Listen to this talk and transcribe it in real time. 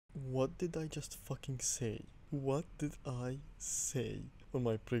What did I just fucking say? What did I say on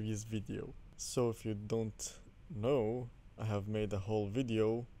my previous video? So if you don't know, I have made a whole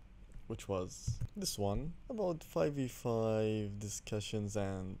video, which was this one, about 5v5 discussions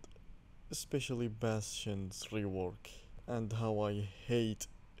and especially Bastion's rework and how I hate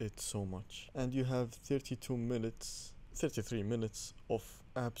it so much. And you have 33 minutes of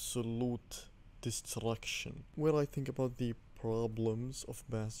absolute destruction where I think about the problems of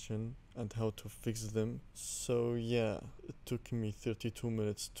Bastion and how to fix them. So yeah, it took me 32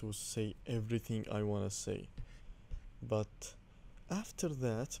 minutes to say everything I wanna say. But after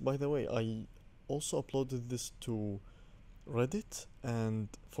that, by the way, I also uploaded this to Reddit, and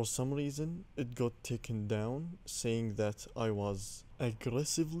for some reason it got taken down, saying that I was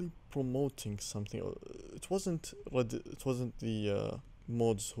aggressively promoting something. It wasn't Reddit, it wasn't the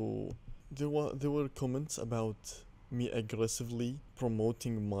mods who. There were comments about me aggressively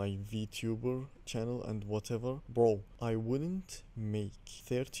promoting my VTuber channel and whatever. Bro, I wouldn't make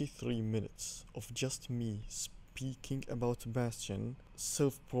 33 minutes of just me speaking about Bastion,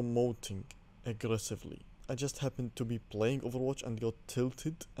 self-promoting aggressively. I just happened to be playing Overwatch and got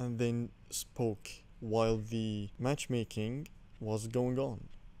tilted and then spoke while the matchmaking was going on.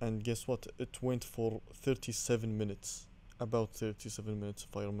 And guess what? It went for 37 minutes. About 37 minutes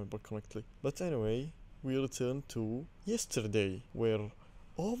if I remember correctly. But anyway, we return to yesterday where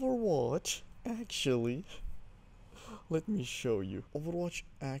Overwatch actually let me show you. Overwatch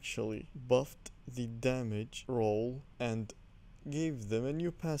actually buffed the damage roll and gave them a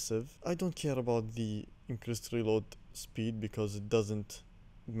new passive. I don't care about the increased reload speed because it doesn't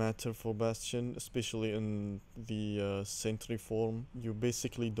matter for Bastion, especially in the sentry form. You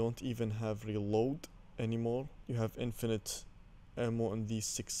basically don't even have reload anymore. You have infinite ammo in these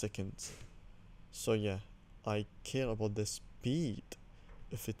 6 seconds. So yeah, I care about the speed.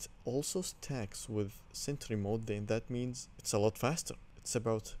 If it also stacks with sentry mode, then that means it's a lot faster. It's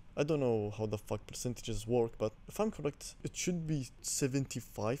about, I don't know how the fuck percentages work, but if I'm correct, it should be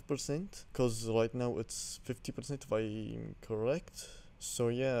 75%, because right now it's 50% if I'm correct. So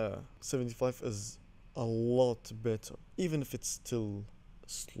yeah, 75 is a lot better, even if it's still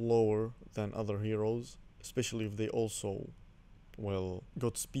slower than other heroes, especially if they also, well,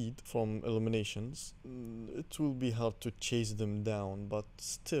 got speed from eliminations. It will be hard to chase them down, but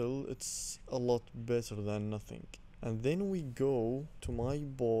still it's a lot better than nothing. And then we go to my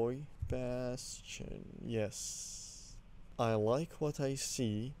boy Bastion. Yes, I like what I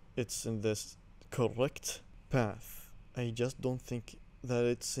see. It's in this correct path. I just don't think that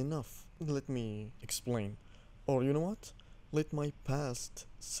it's enough. Let me explain. Or you know what? Let my past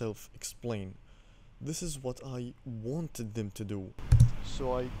self explain. This is what I wanted them to do.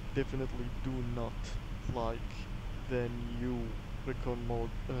 So I definitely do not like the new recon mode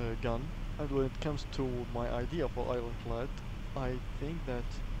gun. And when it comes to my idea for Ironclad, I think that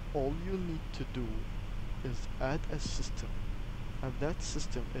all you need to do is add a system. And that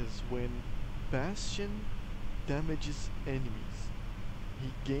system is when Bastion damages enemies,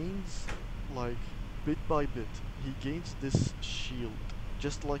 he gains, like, bit by bit, he gains this shield.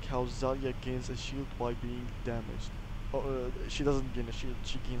 Just like how Zarya gains a shield by being damaged. She doesn't gain a shield,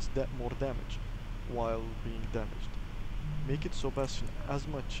 she gains more damage while being damaged. Make it so Bastion, as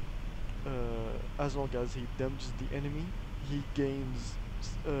long as he damages the enemy, he gains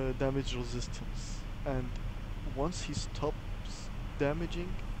damage resistance. And once he stops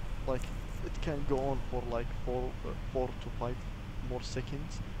damaging, like, it can go on for like 4 to 5 more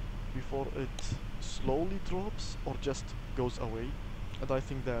seconds before it slowly drops or just goes away. And I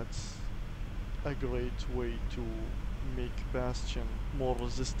think that's a great way to make Bastion more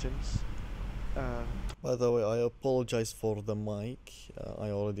resistance. And by the way, I apologize for the mic. I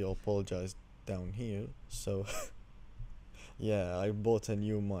already apologized down here. So yeah, I bought a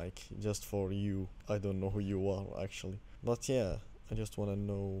new mic just for you. I don't know who you are actually. But yeah, I just want to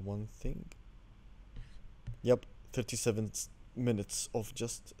know one thing. Yep, 37 minutes of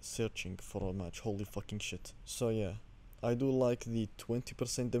just searching for a match. Holy fucking shit. So yeah, I do like the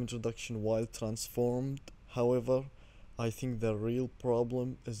 20% damage reduction while transformed. However, I think the real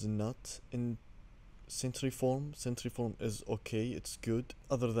problem is not in sentry form. Sentry form is okay, it's good.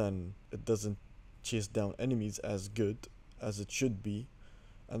 Other than it doesn't chase down enemies as good as it should be.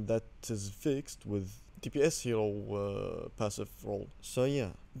 And that is fixed with DPS hero passive role. So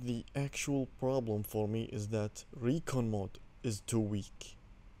yeah, the actual problem for me is that recon mode is too weak.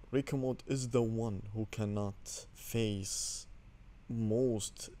 Recon mode is the one who cannot face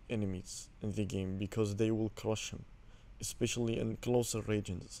most enemies in the game because they will crush him, especially in closer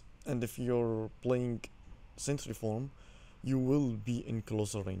regions. And if you're playing sentry form, you will be in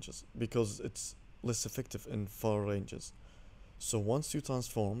closer ranges because it's less effective in far ranges. So once you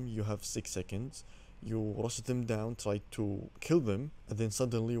transform, you have 6 seconds, you rush them down, try to kill them, and then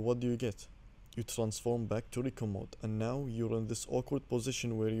suddenly what do you get? You transform back to recon mode, and now you're in this awkward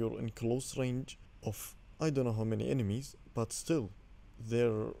position where you're in close range of I don't know how many enemies, but still,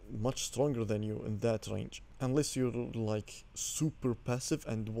 they're much stronger than you in that range. Unless you're like super passive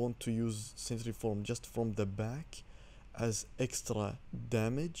and want to use sentry form just from the back as extra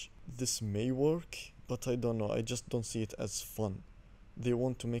damage, this may work, but I don't know, I just don't see it as fun. They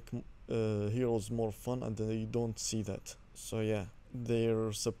want to make heroes more fun and they don't see that. So yeah,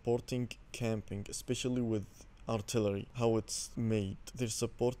 they're supporting camping, especially with artillery, how it's made. They're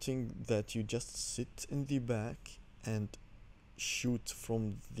supporting that you just sit in the back and shoot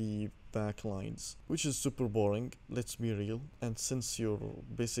from the back lines, which is super boring, let's be real. And since you're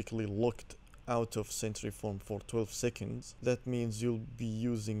basically locked out of sentry form for 12 seconds, that means you'll be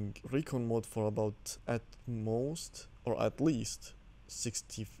using recon mode for about at most or at least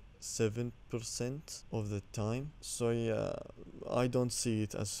 67% of the time. So yeah, I don't see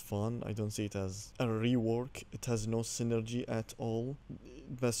it as fun, I don't see it as a rework. It has no synergy at all.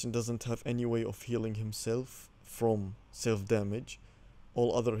 Bastion doesn't have any way of healing himself from self damage.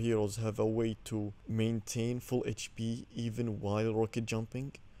 All other heroes have a way to maintain full HP even while rocket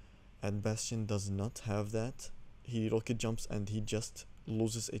jumping, and Bastion does not have that. He rocket jumps and he just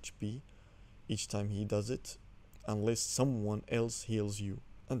loses HP each time he does it, unless someone else heals you.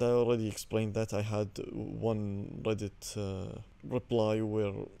 And I already explained that. I had one Reddit reply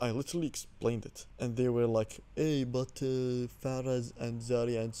where I literally explained it, and they were like, hey, but Pharah and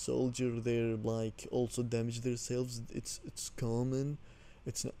Zarya and Soldier, they're like also damage themselves, it's common.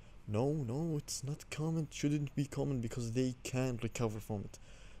 It's not. No, it's not common. It shouldn't be common because they can recover from it.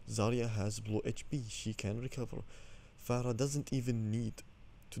 Zarya has blue HP, she can recover. Pharah doesn't even need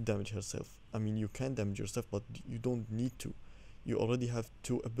to damage herself. I mean, you can damage yourself, but you don't need to. You already have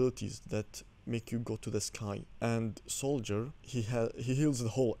 2 abilities that make you go to the sky. And Soldier, he heals the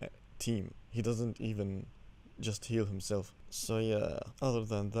whole team. He doesn't even just heal himself. So yeah, other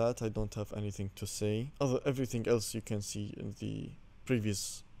than that, I don't have anything to say. Everything else you can see in the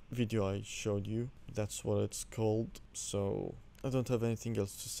previous video I showed you. That's what it's called. So I don't have anything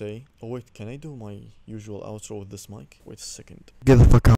else to say. Oh wait, can I do my usual outro with this mic? Wait a second. Get the fuck out.